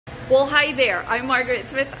Well, hi there. I'm Margaret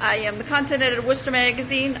Smith. I am the content editor of Worcester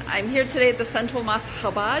Magazine. I'm here today at the Central Mass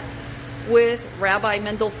Chabad with Rabbi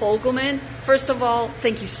Mendel Fogelman. First of all,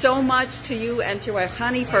 thank you so much to you and to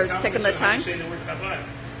Hani for taking the time. How you say the word Chabad.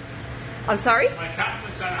 I'm sorry? My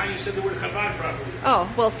compliments on how you said the word Chabad properly. Oh,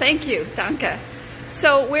 well, thank you. Danke.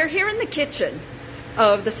 So we're here in the kitchen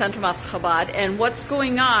of the Central Mass Chabad, and what's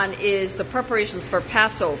going on is the preparations for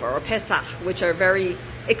Passover, or Pesach, which are very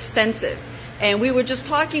extensive. And we were just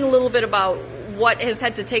talking a little bit about what has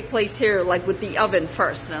had to take place here, like with the oven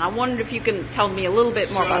first. And I wondered if you can tell me a little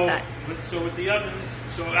bit more about that. So with the ovens,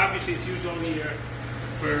 so obviously it's used all year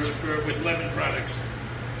with leaven products.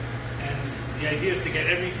 And the idea is to get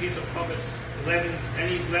every piece of chametz,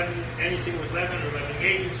 anything with leaven or leavening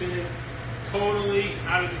agents in it, totally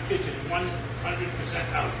out of the kitchen,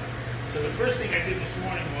 100% out. So the first thing I did this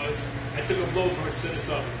morning was I took a blowtorch to this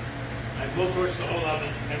oven. I blowtorched the whole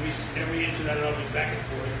oven, every inch of that oven back and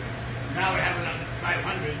forth. Now I have it on 500.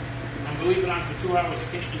 I'm going to leave it on for 2 hours.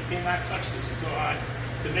 You cannot touch this. It's so hot.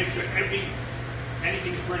 To make sure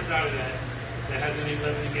anything's burnt out of that has any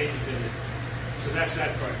leavening agent in it. So that's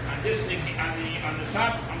that part. On this thing, on the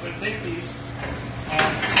top, I'm going to take these.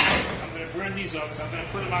 I'm going to burn these up. So I'm going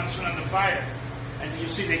to put them on the fire, and you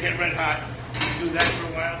see they get red hot. You do that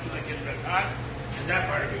for a while until they get red hot, and that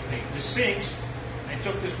part of everything. The sinks. I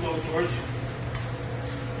took this blowtorch,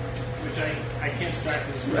 which I can't start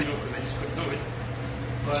for this video because I just couldn't do it.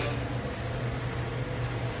 But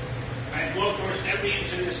I blowtorched every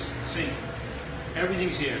inch of this sink.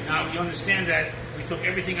 Everything's here. Now you understand that we took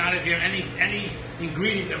everything out of here. Any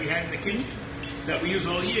ingredient that we had in the kitchen that we use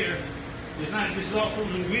all year is not. This is all full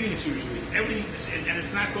of ingredients usually. Everything, and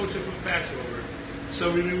it's not kosher from Passover. So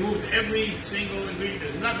we removed every single ingredient.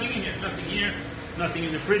 There's nothing in here. Nothing here. Nothing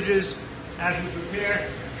in the fridges. As we prepare,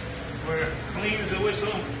 we're clean as a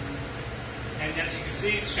whistle, and as you can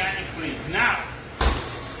see, it's shining clean. Now,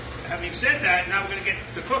 having said that, now we're going to get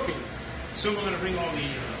to cooking. Soon we're going to bring all the, we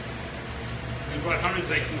brought hundreds,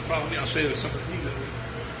 like, you can follow me, I'll show you some of the things that we're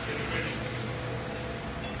getting ready.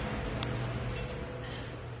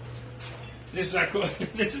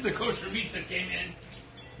 This is the kosher meats that came in.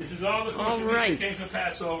 This is all the kosher meats that came for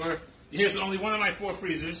Passover. Here's only one of my 4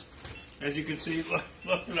 freezers. As you can see,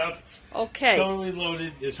 load it up. Okay. Totally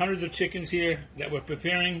loaded. There's hundreds of chickens here that we're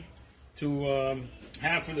preparing to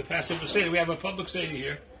have for the Passover Seder. We have a public Seder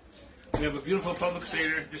here. We have a beautiful public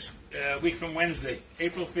Seder this week from Wednesday,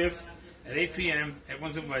 April 5th at 8 p.m.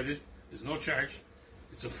 Everyone's invited. There's no charge.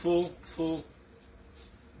 It's a full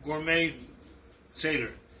gourmet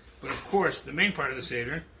Seder. But of course, the main part of the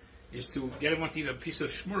Seder is to get everyone to eat a piece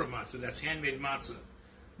of shmura matzah. That's handmade matzah.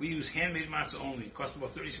 We use handmade matzah only. It costs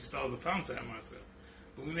about $36 a pound for that matzah.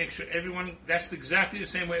 But we make sure everyone, that's exactly the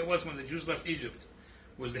same way it was when the Jews left Egypt,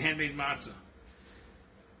 was the handmade matzah.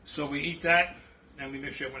 So we eat that, and we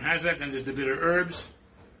make sure everyone has that. Then there's the bitter herbs,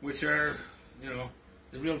 which are,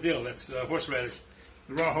 the real deal. That's horseradish,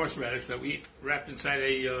 raw horseradish that we eat wrapped inside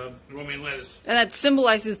a romaine lettuce. And that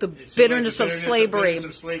symbolizes the bitterness of slavery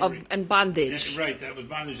and bondage. And, right, that was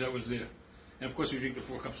bondage that was there. And of course we drink the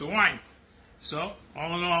 4 cups of wine. So,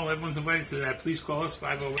 all in all, everyone's invited to that. Please call us,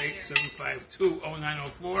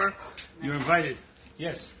 508-752-0904. You're invited.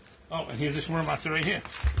 Yes. Oh, and here's this shmura matzah right here.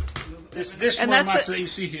 This shmura matzah that you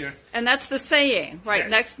see here. And that's the saying, right? Yeah.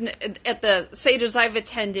 Next, at the Seders I've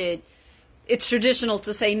attended, it's traditional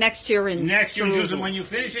to say next year in Jerusalem. When you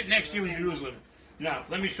finish it, next year in Jerusalem. Now,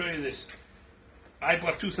 let me show you this. I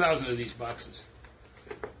bought 2,000 of these boxes.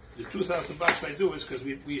 The 2,000 boxes I do is because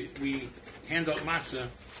we hand out matzah.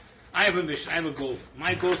 I have a mission. I have a goal.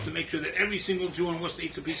 My goal is to make sure that every single Jew in Worcester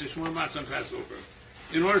eats a piece of shmura matzah on Passover.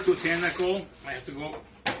 In order to attain that goal, I have to go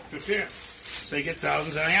prepare. So I get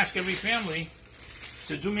thousands, and I ask every family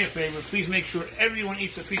to do me a favor. Please make sure everyone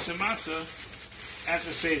eats a piece of matzah at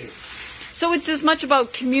the Seder. So it's as much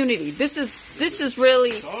about community. This is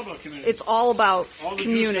really. It's all about community. It's all about all the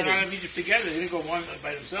community. Jews got out of Egypt together. They didn't go one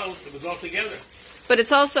by themselves. It was all together. But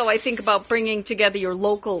it's also, I think, about bringing together your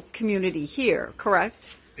local community here.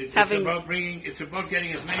 Correct? It's about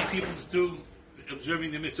getting as many people to do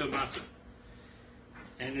observing the mitzvah of matzah,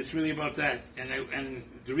 and it's really about that. And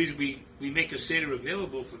the reason we make a seder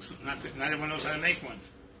available for not everyone knows how to make one,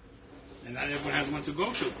 and not everyone has one to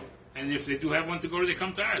go to. And if they do have one to go to, they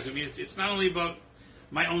come to ours. I mean, it's not only about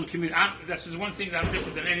my own community. That's one thing that I'm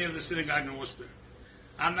different than any other synagogue in Worcester.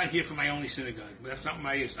 I'm not here for my only synagogue. That's not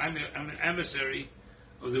my use. I'm an emissary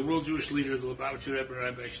of the world Jewish leader, the Lubavitcher Rebbe,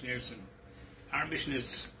 Rabbi Schneerson. Our mission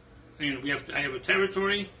is, I have a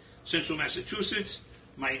territory, Central Massachusetts.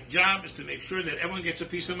 My job is to make sure that everyone gets a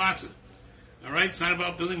piece of matzah. All right? It's not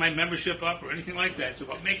about building my membership up or anything like that. It's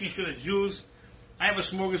about making sure that Jews I have a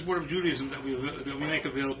smorgasbord of Judaism that we make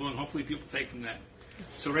available, and hopefully people take from that.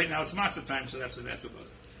 So right now it's matzah time, so that's what that's about.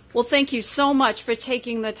 Well, thank you so much for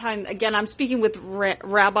taking the time. Again, I'm speaking with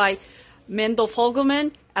Rabbi Mendel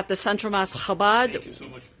Fogelman at the Central Mass Chabad. Thank you so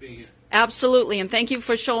much for being here. Absolutely, and thank you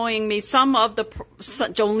for showing me only some of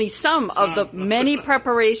the many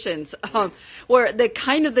preparations, where the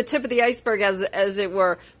kind of the tip of the iceberg, as it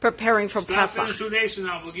were, preparing for Pesach. In 2 days from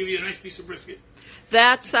now, we'll give you a nice piece of brisket.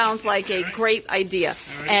 That sounds like a great idea.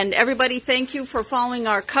 Right. And everybody, thank you for following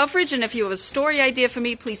our coverage. And if you have a story idea for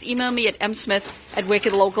me, please email me at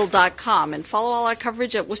msmith@wickedlocal.com and follow all our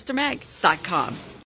coverage at worcestermag.com.